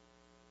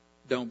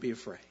 Don't be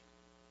afraid."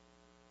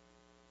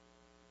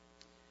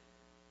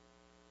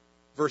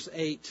 Verse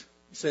 8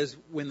 says,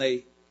 when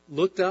they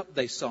looked up,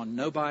 they saw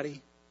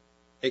nobody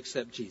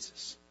except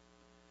Jesus.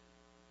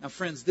 Now,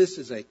 friends, this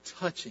is a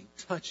touching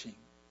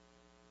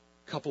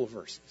couple of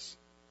verses.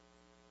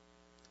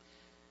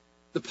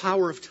 The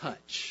power of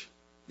touch.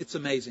 It's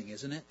amazing,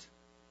 isn't it?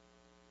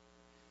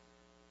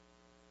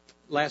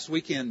 Last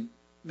weekend,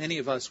 many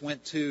of us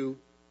went to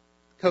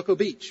Cocoa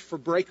Beach for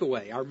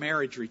Breakaway, our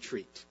marriage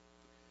retreat.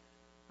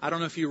 I don't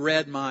know if you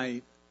read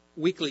my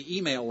weekly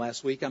email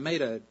last week. I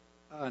made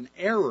an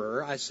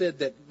error. I said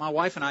that my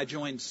wife and I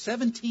joined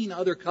 17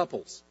 other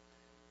couples.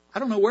 I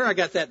don't know where I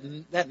got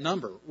that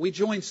number. We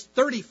joined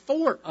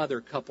 34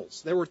 other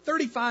couples. There were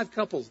 35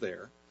 couples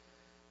there,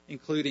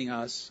 including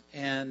us.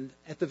 And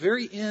at the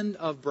very end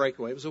of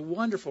Breakaway, it was a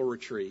wonderful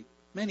retreat.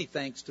 Many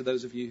thanks to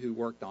those of you who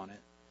worked on it.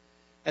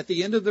 At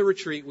the end of the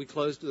retreat, we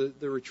closed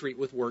the retreat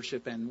with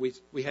worship, and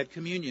we had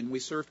communion. We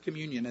served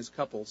communion as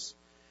couples.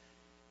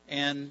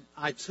 And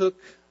I took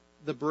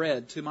the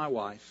bread to my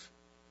wife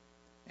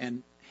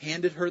and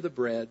handed her the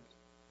bread,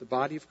 the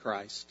body of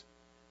Christ.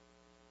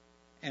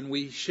 And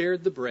we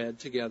shared the bread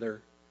together,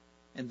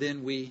 and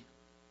then we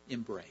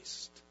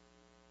embraced.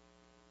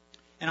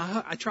 And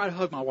I try to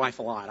hug my wife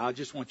a lot. I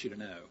just want you to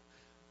know.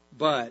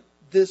 But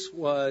this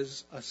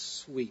was a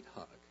sweet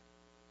hug.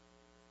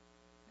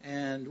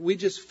 And we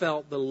just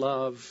felt the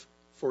love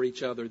for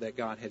each other that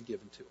God had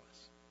given to us.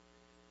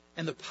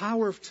 And the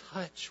power of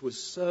touch was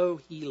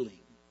so healing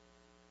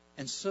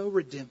and so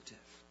redemptive.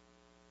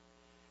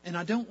 And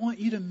I don't want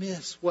you to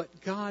miss what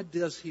God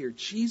does here.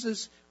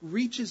 Jesus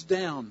reaches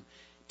down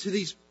to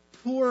these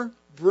poor,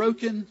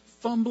 broken,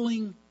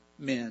 fumbling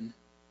men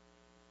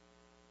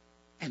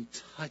and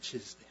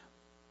touches them.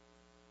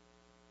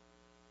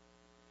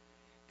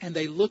 And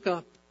they look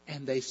up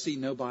and they see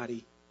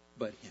nobody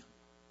but Him.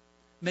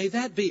 May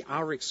that be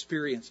our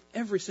experience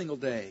every single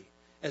day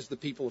as the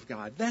people of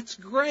God. That's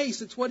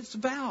grace. It's what it's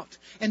about.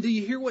 And do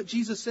you hear what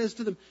Jesus says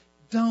to them?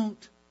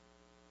 Don't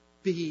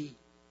be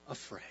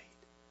afraid.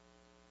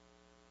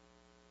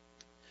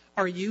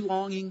 Are you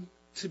longing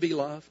to be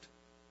loved?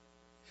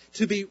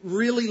 To be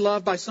really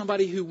loved by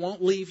somebody who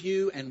won't leave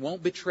you and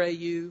won't betray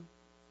you?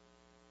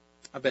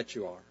 I bet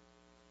you are.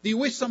 Do you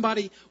wish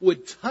somebody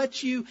would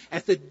touch you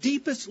at the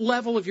deepest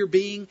level of your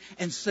being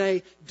and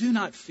say, "Do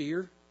not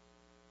fear.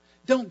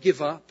 Don't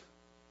give up.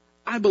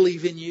 I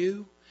believe in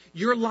you.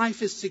 Your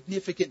life is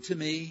significant to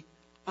me.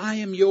 I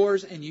am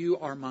yours and you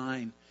are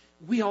mine."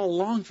 We all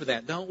long for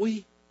that, don't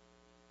we?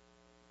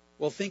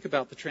 Well, think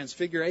about the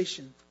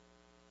Transfiguration.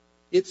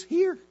 It's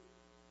here.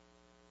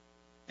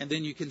 And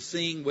then you can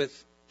sing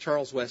with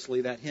Charles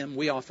Wesley that hymn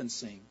we often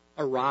sing.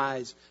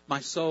 Arise,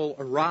 my soul,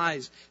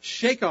 arise.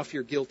 Shake off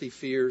your guilty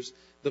fears.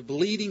 The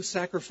bleeding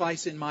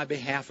sacrifice in my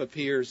behalf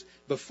appears.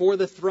 Before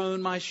the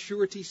throne my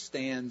surety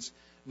stands.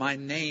 My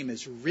name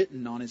is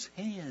written on His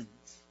hands.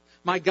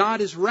 My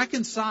God is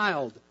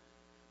reconciled.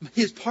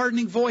 His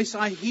pardoning voice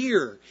I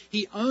hear.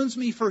 He owns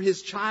me for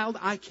His child.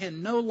 I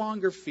can no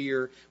longer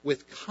fear.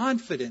 With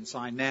confidence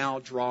I now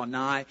draw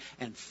nigh.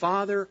 And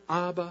Father,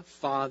 Abba,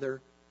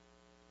 Father,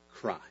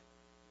 cry.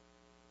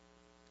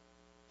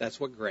 That's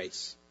what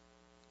grace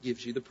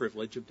gives you the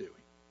privilege of doing.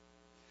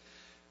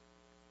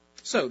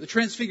 So, the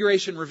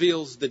Transfiguration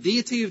reveals the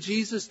deity of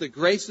Jesus, the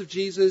grace of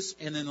Jesus,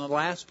 and in the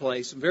last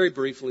place, and very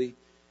briefly,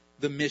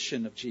 the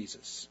mission of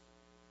Jesus.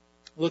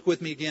 Look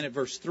with me again at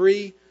verse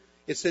 3.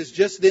 It says,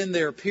 just then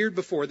there appeared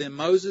before them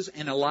Moses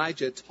and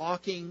Elijah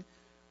talking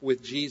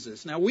with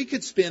Jesus. Now, we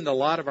could spend a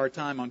lot of our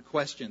time on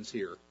questions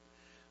here.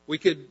 We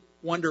could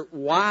wonder,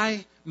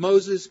 why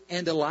Moses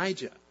and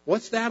Elijah?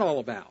 What's that all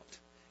about?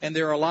 And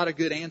there are a lot of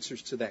good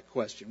answers to that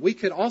question. We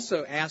could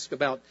also ask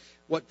about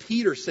what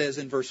Peter says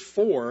in verse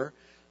 4.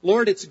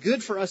 Lord, it's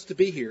good for us to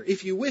be here.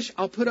 If you wish,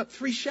 I'll put up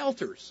 3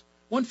 shelters.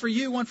 One for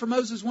you, one for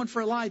Moses, one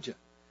for Elijah.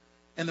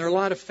 And there are a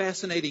lot of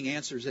fascinating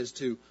answers as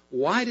to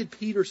why did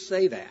Peter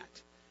say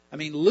that? I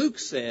mean, Luke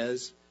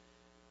says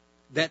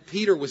that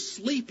Peter was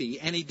sleepy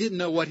and he didn't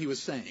know what he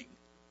was saying.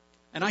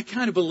 And I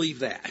kind of believe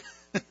that.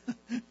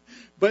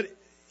 But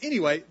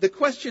anyway, the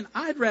question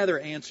I'd rather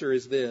answer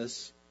is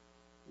this.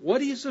 What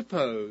do you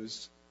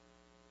suppose?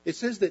 It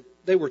says that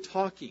they were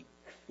talking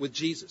with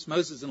Jesus.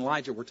 Moses and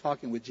Elijah were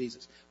talking with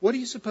Jesus. What do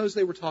you suppose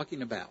they were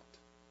talking about?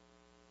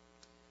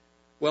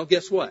 Well,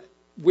 guess what?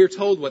 We're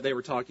told what they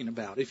were talking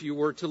about. If you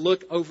were to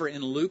look over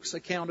in Luke's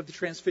account of the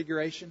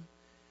Transfiguration,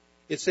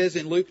 it says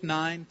in Luke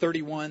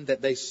 9:31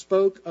 that they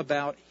spoke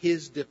about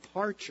his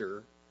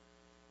departure,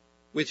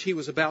 which he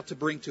was about to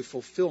bring to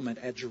fulfillment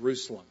at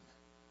Jerusalem.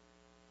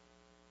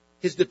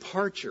 His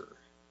departure.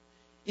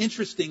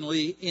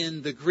 Interestingly,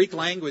 in the Greek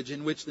language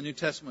in which the New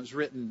Testament was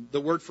written, the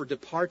word for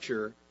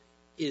departure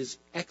is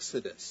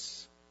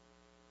exodus.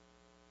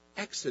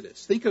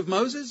 Exodus. Think of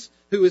Moses,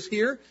 who is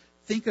here.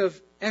 Think of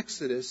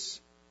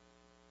Exodus.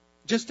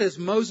 Just as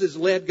Moses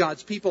led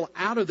God's people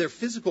out of their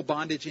physical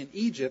bondage in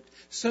Egypt,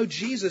 so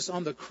Jesus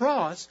on the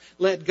cross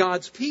led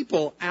God's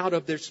people out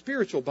of their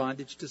spiritual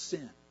bondage to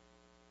sin.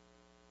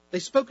 They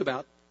spoke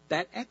about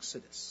that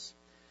Exodus.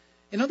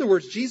 In other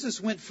words, Jesus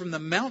went from the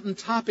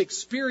mountaintop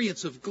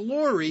experience of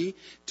glory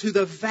to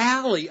the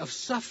valley of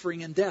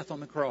suffering and death on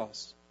the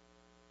cross.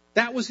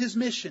 That was his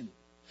mission,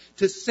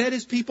 to set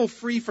his people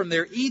free from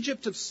their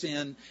Egypt of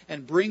sin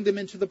and bring them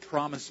into the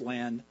promised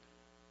land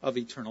of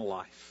eternal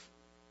life.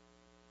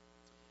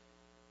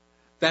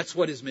 That's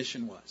what his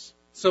mission was.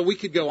 So we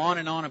could go on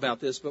and on about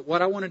this, but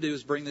what I want to do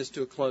is bring this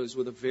to a close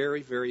with a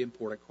very, very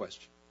important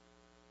question.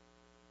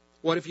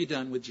 What have you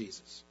done with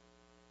Jesus?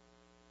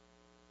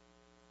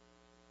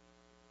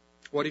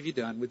 What have you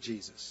done with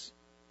Jesus?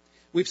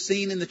 We've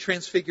seen in the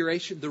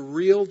Transfiguration the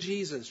real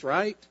Jesus,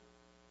 right?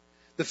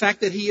 The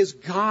fact that he is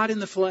God in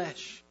the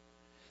flesh,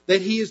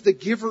 that he is the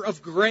giver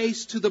of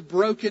grace to the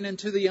broken and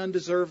to the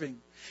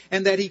undeserving,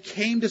 and that he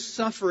came to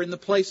suffer in the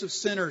place of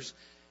sinners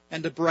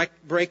and to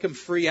break them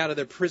free out of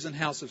their prison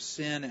house of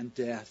sin and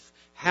death.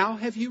 How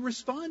have you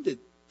responded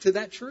to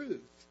that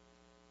truth?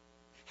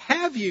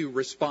 Have you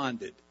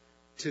responded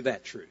to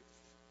that truth?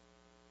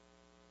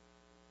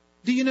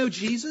 Do you know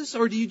Jesus,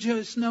 or do you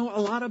just know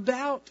a lot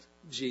about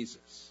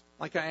Jesus?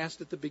 Like I asked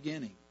at the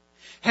beginning.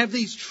 Have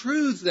these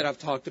truths that I've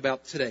talked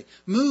about today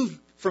moved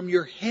from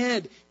your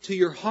head to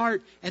your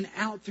heart and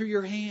out through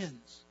your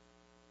hands?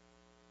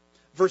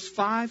 Verse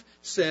 5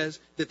 says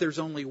that there's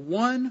only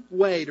one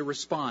way to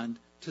respond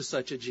to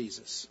such a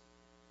Jesus.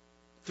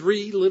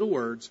 3 little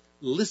words: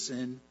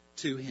 listen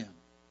to him.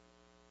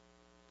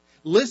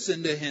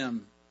 Listen to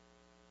him.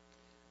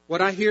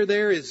 What I hear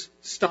there is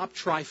stop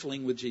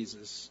trifling with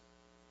Jesus.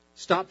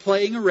 Stop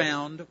playing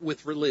around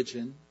with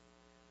religion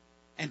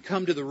and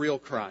come to the real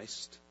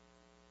Christ.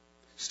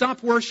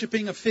 Stop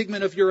worshiping a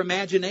figment of your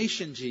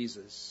imagination,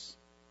 Jesus.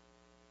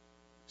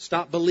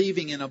 Stop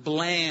believing in a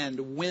bland,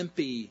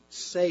 wimpy,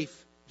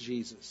 safe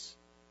Jesus.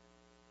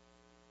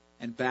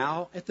 And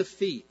bow at the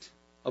feet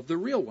of the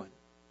real one.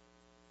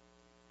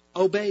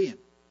 Obey him.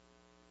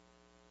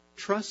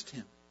 Trust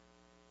him.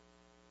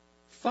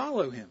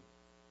 Follow him.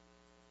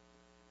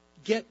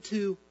 Get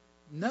to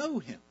know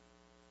him.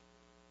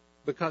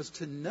 Because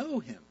to know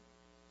him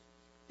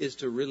is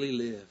to really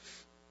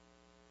live.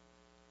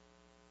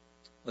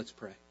 Let's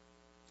pray.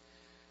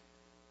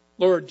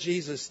 Lord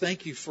Jesus,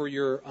 thank you for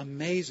your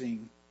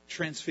amazing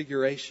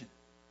transfiguration.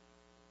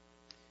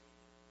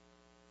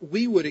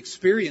 We would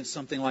experience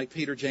something like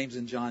Peter, James,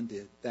 and John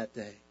did that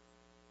day.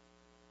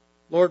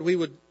 Lord, we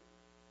would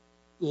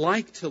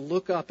like to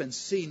look up and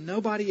see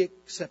nobody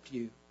except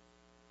you.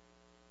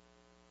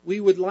 We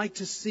would like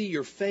to see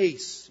your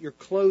face, your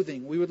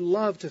clothing. We would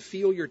love to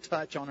feel your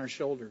touch on our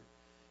shoulder,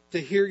 to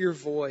hear your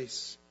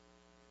voice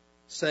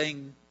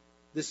saying,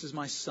 "This is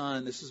my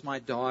son, this is my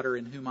daughter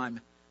in whom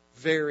I'm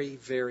very,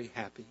 very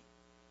happy."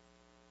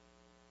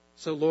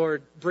 So,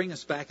 Lord, bring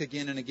us back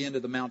again and again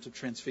to the Mount of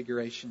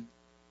Transfiguration.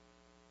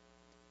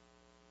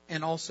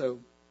 And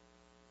also,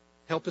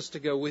 help us to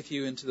go with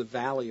you into the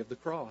valley of the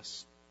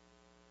cross,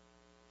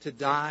 to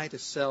die to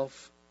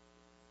self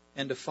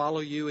and to follow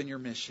you in your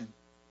mission.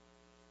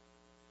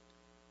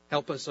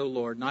 Help us, O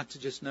Lord, not to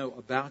just know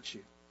about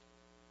you,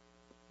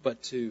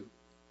 but to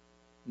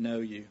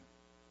know you.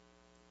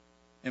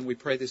 And we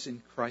pray this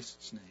in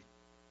Christ's name.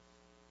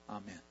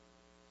 Amen.